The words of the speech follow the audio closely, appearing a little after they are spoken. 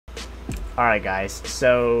Alright guys,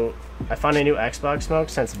 so I found a new Xbox smoke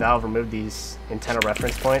since Valve removed these antenna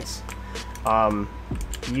reference points. You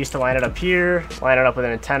used to line it up here, line it up with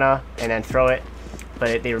an antenna, and then throw it,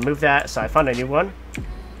 but they removed that, so I found a new one.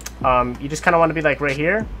 You just kind of want to be like right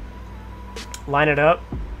here, line it up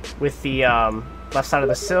with the left side of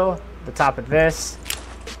the sill, the top of this,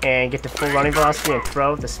 and get to full running velocity and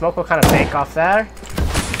throw. The smoke will kind of bank off there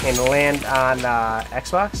and land on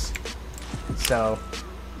Xbox. So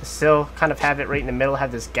the sill, kind of have it right in the middle,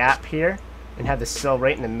 have this gap here, and have the sill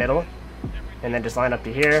right in the middle, and then just line up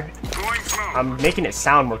to here. I'm making it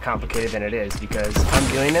sound more complicated than it is because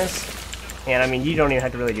I'm doing this, and I mean, you don't even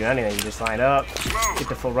have to really do anything. You just line up, get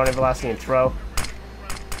the full running velocity, and throw.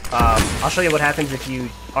 I'll show you what happens if you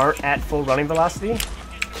aren't at full running velocity.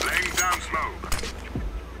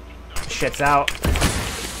 Shit's out.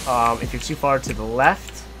 If you're too far to the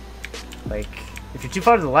left, if you're too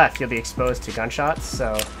far to the left, you'll be exposed to gunshots.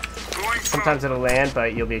 So sometimes it'll land,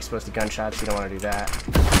 but you'll be exposed to gunshots. You don't want to do that.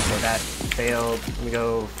 So that failed. Let me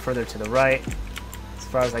go further to the right, as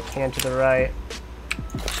far as I can to the right.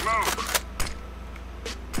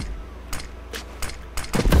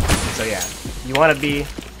 So yeah, you want to be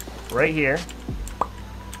right here.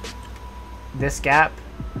 This gap,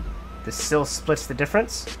 the sill splits the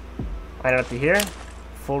difference. Line it up to here.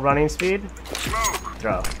 Full running speed.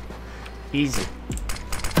 Throw. Easy.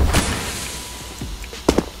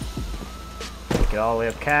 Take it all the way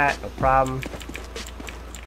up cat, no problem.